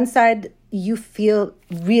 On one side, you feel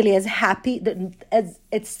really as happy, as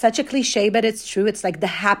it's such a cliche, but it's true. It's like the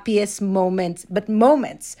happiest moments,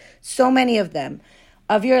 so many of them,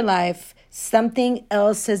 of your life. Something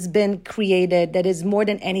else has been created that is more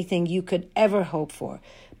than anything you could ever hope for.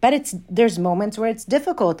 But there's moments where it's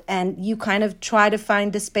difficult, and you kind of try to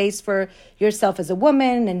find the space for yourself as a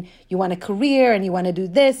woman, and you want a career, and you want to do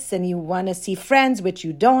this, and you want to see friends, which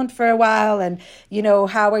you don't for a while, and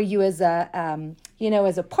how are you as a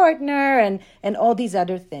as a partner, and all these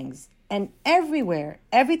other things. And everywhere,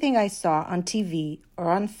 everything I saw on TV or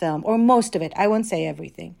on film, or most of it, I won't say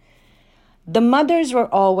everything, the mothers were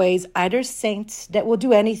always either saints that will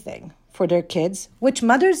do anything for their kids, which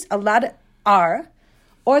mothers a lot are,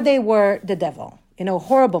 or they were the devil,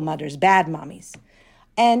 horrible mothers, bad mommies.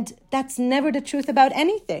 And that's never the truth about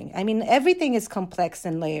anything. I mean, everything is complex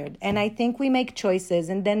and layered. And I think we make choices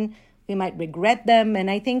and then we might regret them. And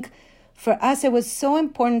I think for us, it was so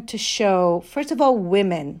important to show, first of all,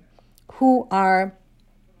 women who are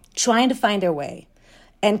trying to find their way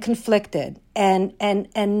and conflicted and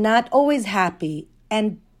not always happy,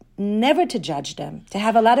 and never to judge them, to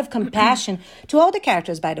have a lot of compassion to all the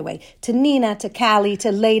characters, by the way, to Nina, to Callie,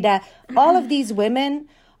 to Leda. All of these women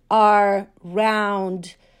are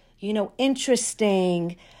round,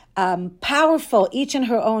 interesting, powerful, each in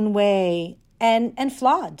her own way, and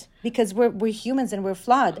flawed, because we're humans and we're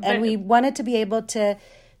flawed. And we wanted to be able to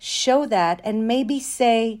show that, and maybe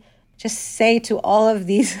say to all of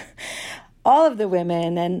the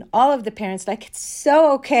women and all of the parents, like, it's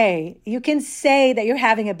so okay. You can say that you're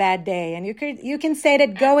having a bad day, and you can say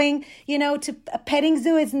that going, to a petting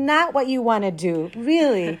zoo is not what you want to do,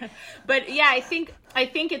 really. But yeah, I think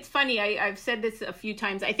it's funny. I've said this a few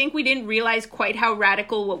times. I think we didn't realize quite how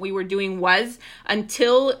radical what we were doing was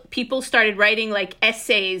until people started writing like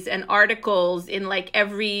essays and articles in like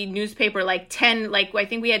every newspaper, like 10, like I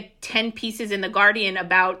think we had 10 pieces in The Guardian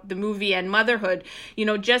about the movie and motherhood,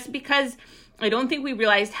 just because I don't think we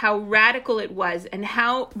realized how radical it was and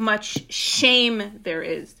how much shame there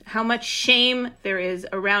is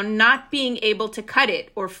around not being able to cut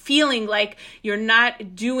it, or feeling like you're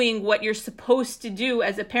not doing what you're supposed to do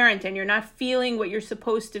as a parent, and you're not feeling what you're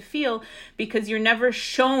supposed to feel because you're never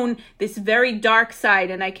shown this very dark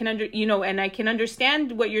side. And I can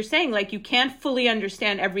understand what you're saying. Like, you can't fully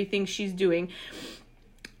understand everything she's doing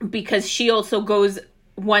because she also goes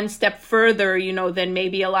one step further, than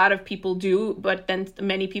maybe a lot of people do, but then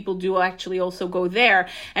many people do actually also go there.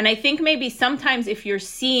 And I think maybe sometimes if you're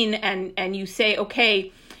seen and you say,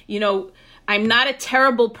 okay, I'm not a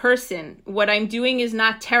terrible person. What I'm doing is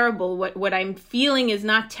not terrible. What I'm feeling is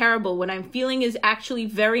not terrible. What I'm feeling is actually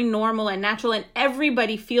very normal and natural. And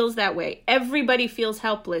everybody feels that way. Everybody feels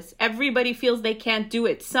helpless. Everybody feels they can't do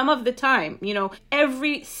it. Some of the time,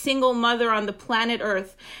 every single mother on the planet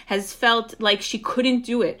Earth has felt like she couldn't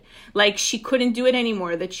do it. Like she couldn't do it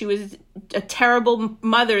anymore. That she was a terrible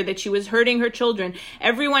mother. That she was hurting her children.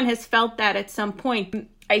 Everyone has felt that at some point.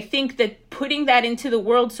 I think that putting that into the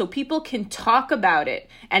world so people can talk about it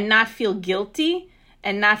and not feel guilty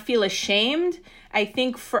and not feel ashamed, I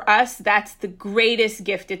think for us, that's the greatest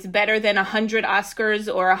gift. It's better than 100 Oscars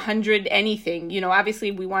or 100 anything.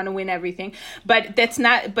 Obviously we want to win everything, but this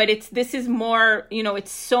is more,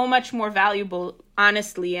 it's so much more valuable,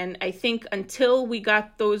 honestly. And I think until we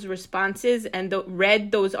got those responses and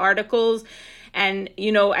read those articles, and,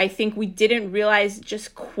 I think we didn't realize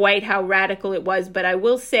just quite how radical it was. But I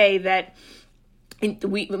will say that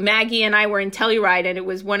Maggie and I were in Telluride, and it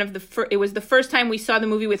was it was the first time we saw the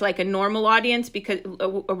movie with like a normal audience, because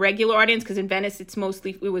a regular audience, because in Venice it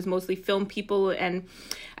was mostly film people. And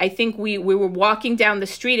I think we were walking down the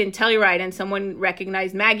street in Telluride, and someone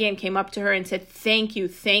recognized Maggie and came up to her and said, thank you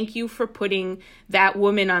for putting that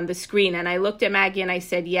woman on the screen. And I looked at Maggie and I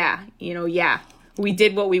said, yeah. We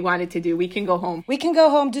did what we wanted to do. We can go home. We can go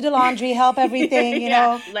home, do the laundry, help everything,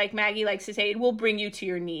 Like Maggie likes to say, it will bring you to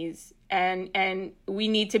your knees. And we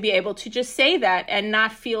need to be able to just say that and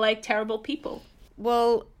not feel like terrible people.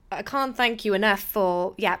 Well, I can't thank you enough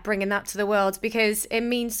for bringing that to the world, because it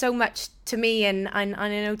means so much to me, and I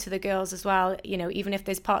know to the girls as well. Even if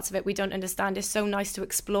there's parts of it we don't understand, it's so nice to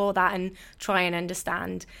explore that and try and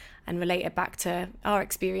understand and relate it back to our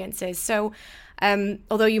experiences. So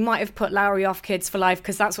although you might have put Lowry off Kids for Life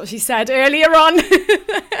because that's what she said earlier on.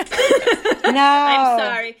 No, I'm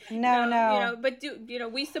sorry. No. But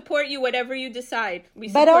we support you, whatever you decide. We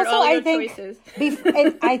support all your choices.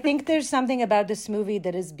 I think there's something about this movie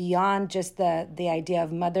that is beyond just the idea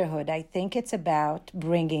of motherhood. I think it's about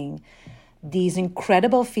bringing these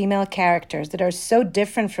incredible female characters that are so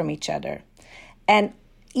different from each other, and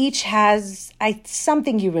each has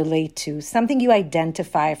something you relate to, something you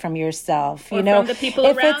identify from yourself. Or from the people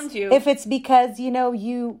around you. If it's because,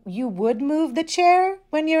 you would move the chair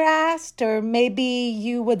when you're asked, or maybe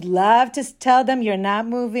you would love to tell them you're not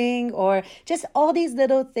moving, or just all these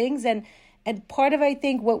little things. And part of, I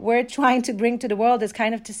think, what we're trying to bring to the world is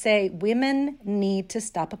kind of to say women need to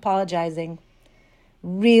stop apologizing.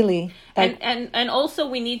 Really. And also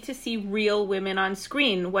we need to see real women on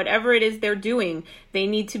screen. Whatever it is they're doing, they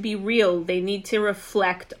need to be real. They need to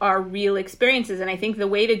reflect our real experiences. And I think the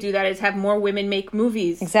way to do that is have more women make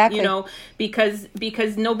movies. Exactly.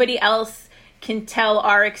 Because nobody else can tell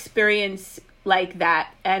our experience like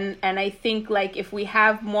that. And I think like if we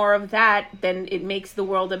have more of that, then it makes the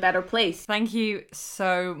world a better place. Thank you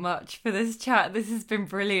so much for this chat. This has been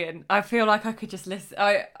brilliant. I feel like I could just listen.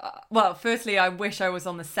 Firstly, I wish I was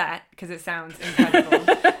on the set because it sounds incredible.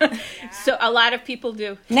 So a lot of people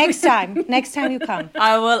do. Next time you come,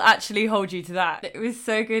 I will actually hold you to that. It was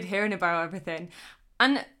so good hearing about everything.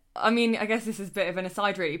 And I mean, I guess this is a bit of an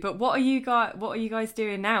aside really, but what are you guys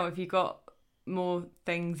doing now? Have you got more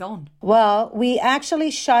things on? Well, we actually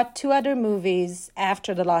shot 2 other movies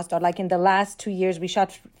after The Lost Daughter. Like in the last 2 years, we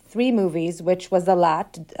shot 3 movies, which was a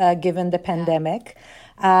lot given the pandemic.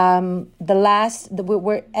 We're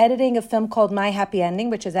editing a film called My Happy Ending,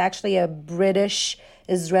 which is actually a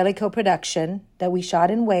British-Israeli co-production that we shot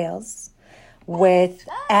in Wales with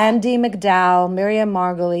Andy McDowell, Miriam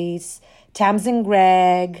Margolyes, Tamsin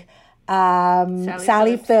Gregg,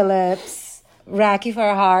 Sally Phillips, Raki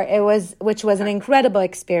Farhar. Which was an incredible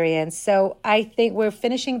experience. So I think we're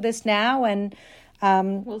finishing this now, and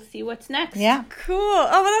we'll see what's next. Yeah, cool.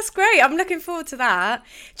 Oh, well, that's great. I'm looking forward to that.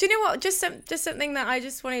 Do you know what? Just something that I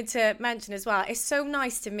just wanted to mention as well. It's so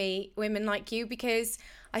nice to meet women like you, because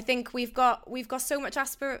I think we've got so much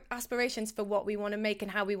aspirations for what we want to make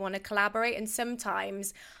and how we want to collaborate. And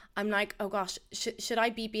sometimes I'm like, oh gosh, should I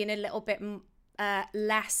be being a little bit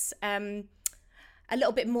less, a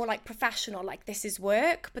little bit more like professional, like this is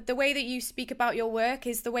work. But the way that you speak about your work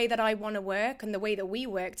is the way that I want to work and the way that we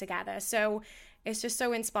work together. So it's just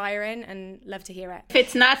so inspiring, and love to hear it. If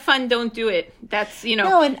it's not fun, don't do it. That's,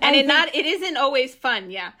 no, it isn't always fun,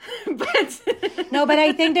 yeah. But no, but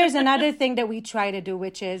I think there's another thing that we try to do,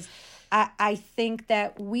 which is I think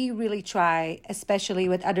that we really try, especially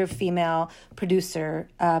with other female producer.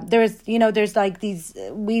 There's like these,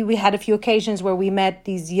 we had a few occasions where we met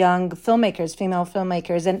these young filmmakers, female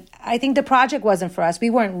filmmakers, and I think the project wasn't for us. We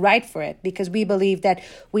weren't right for it, because we believe that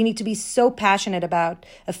we need to be so passionate about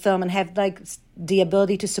a film and have like the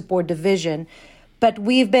ability to support the vision. But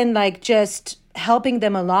we've been like just helping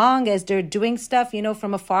them along as they're doing stuff,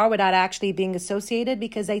 from afar without actually being associated,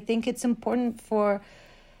 because I think it's important for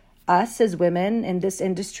us as women in this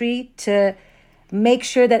industry to make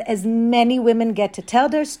sure that as many women get to tell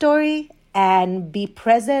their story and be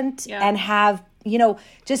present and have,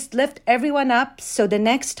 just lift everyone up. So the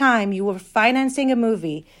next time you were financing a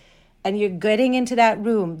movie and you're getting into that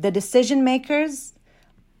room, the decision makers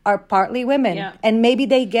are partly women, and maybe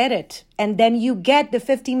they get it. And then you get the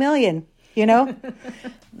 50 million,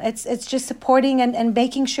 It's just supporting and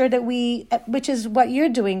making sure that which is what you're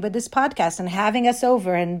doing with this podcast and having us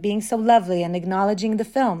over and being so lovely and acknowledging the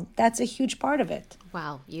film. That's a huge part of it.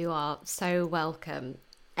 Wow, you are so welcome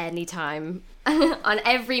anytime on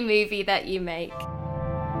every movie that you make.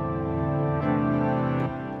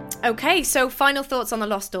 Okay, so final thoughts on The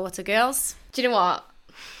Lost Daughter, girls. Do you know what?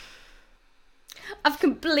 I've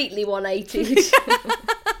completely 180'd.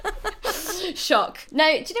 Shock. No,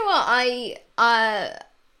 do you know what?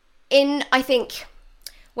 I think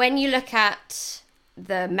when you look at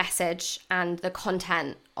the message and the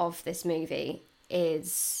content of this movie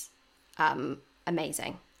is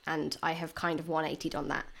amazing, and I have kind of 180'd on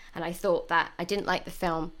that. And I thought that I didn't like the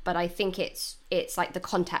film, but I think it's like the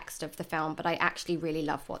context of the film, but I actually really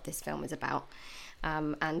love what this film is about.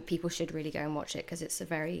 And people should really go and watch it, because it's a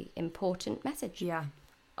very important message. Yeah.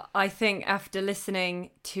 I think after listening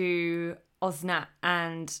to Osnat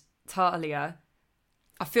and Talia,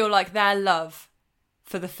 I feel like their love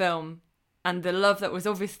for the film and the love that was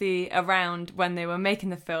obviously around when they were making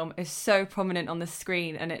the film is so prominent on the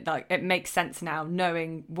screen, and it makes sense now,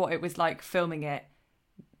 knowing what it was like filming it.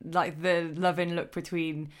 Like the love-in look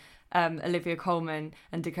between Olivia Colman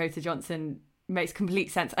and Dakota Johnson makes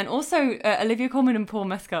complete sense. And also Olivia Colman and Paul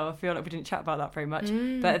Mescal, I feel like we didn't chat about that very much,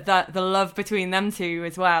 but that the love between them two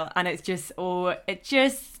as well. And it's just it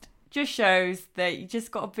just shows that you just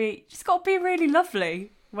got to be really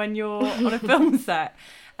lovely when you're on a film set,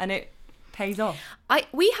 and it pays off.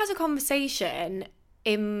 We had a conversation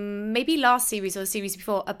in maybe last series or the series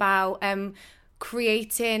before about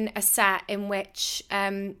creating a set in which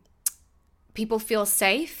people feel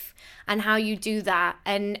safe, and how you do that,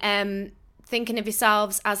 and thinking of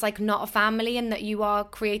yourselves as like not a family, and that you are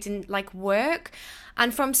creating like work.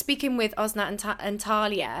 And from speaking with Osnat and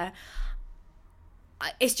Talia,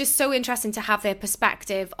 it's just so interesting to have their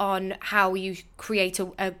perspective on how you create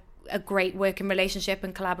a great working relationship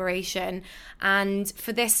and collaboration. And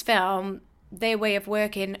for this film, their way of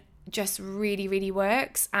working just really, really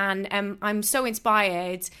works. And I'm so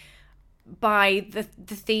inspired by the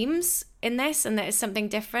themes in this, and that it's something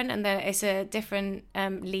different, and that it's a different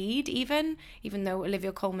lead, even though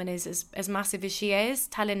Olivia Colman is as massive as she is,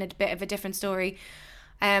 telling a bit of a different story.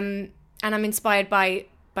 And I'm inspired by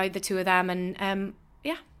the two of them, and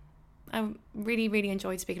I really, really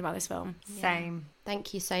enjoyed speaking about this film. Same.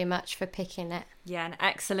 Thank you so much for picking it. Yeah, an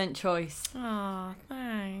excellent choice. Oh,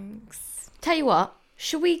 thanks. Tell you what,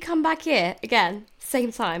 should we come back here again,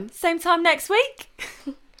 same time? Same time next week?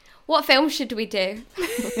 What film should we do?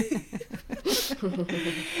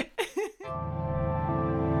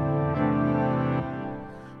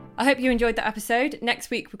 I hope you enjoyed that episode.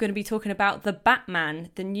 Next week, we're going to be talking about The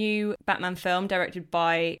Batman, the new Batman film directed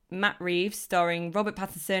by Matt Reeves, starring Robert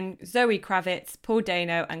Pattinson, Zoe Kravitz, Paul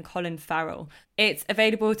Dano and Colin Farrell. It's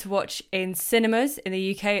available to watch in cinemas in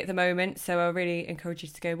the UK at the moment, so I really encourage you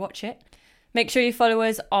to go watch it. Make sure you follow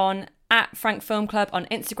us on @Frank Film Club on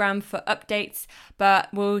Instagram for updates, but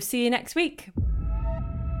we'll see you next week.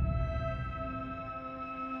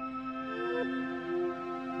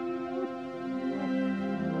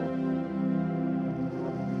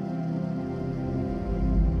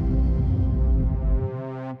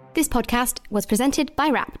 This podcast was presented by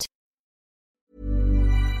Wrapped.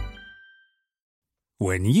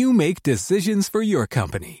 When you make decisions for your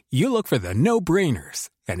company, you look for the no-brainers.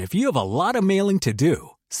 And if you have a lot of mailing to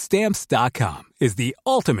do, Stamps.com is the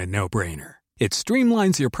ultimate no-brainer. It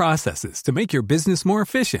streamlines your processes to make your business more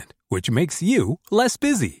efficient, which makes you less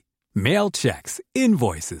busy. Mail checks,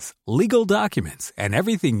 invoices, legal documents, and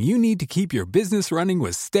everything you need to keep your business running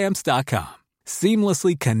with Stamps.com.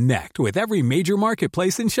 Seamlessly connect with every major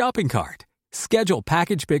marketplace and shopping cart. Schedule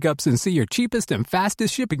package pickups and see your cheapest and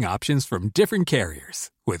fastest shipping options from different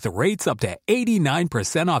carriers. With rates up to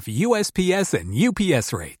 89% off USPS and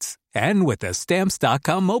UPS rates. And with the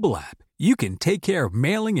Stamps.com mobile app, you can take care of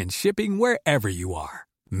mailing and shipping wherever you are.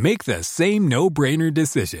 Make the same no-brainer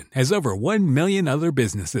decision as over 1 million other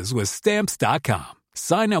businesses with Stamps.com.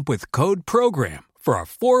 Sign up with code PROGRAM for a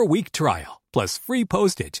 4-week trial, plus free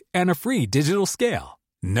postage and a free digital scale.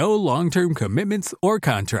 No long-term commitments or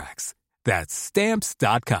contracts. That's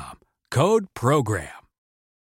Stamps.com. Code PROGRAM.